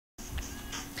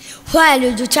One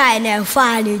to China,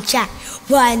 one to China,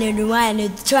 one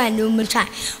to China,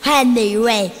 one the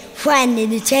way, one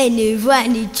to China,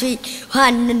 one to treat,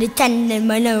 one to ten, and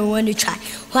one to try,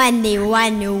 one to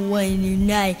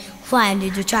nine, one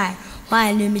to try,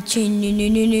 one to machine,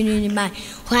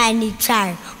 one to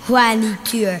try, one to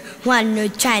cure, one to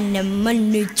China,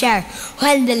 one to chair,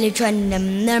 one to China,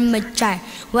 number try,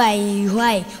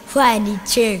 why, one to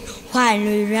chair. One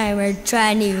to driver,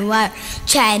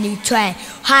 Chinese try,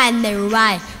 one to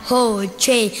ride, whole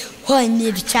tree, one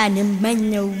to China,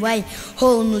 man away,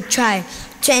 whole no try,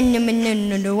 China,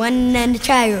 one and the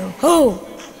child, ho,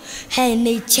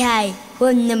 Henry child,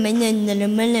 one the man and the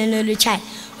man of the child,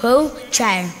 ho,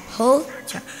 child,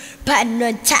 but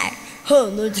no child, ho,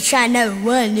 no China,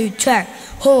 one to try,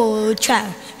 ho,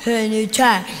 child, her new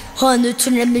child, one to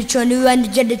China, one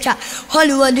to the child,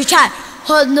 one to child.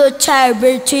 Hold no child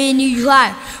between you are.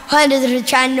 100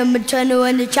 China, maternal,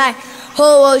 one the child.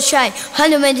 Whole shy,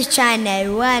 100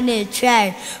 China, one the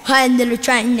child. 100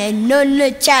 China, no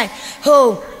child.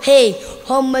 Ho, hey,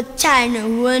 home China,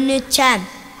 one the child.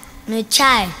 No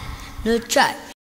child, no child.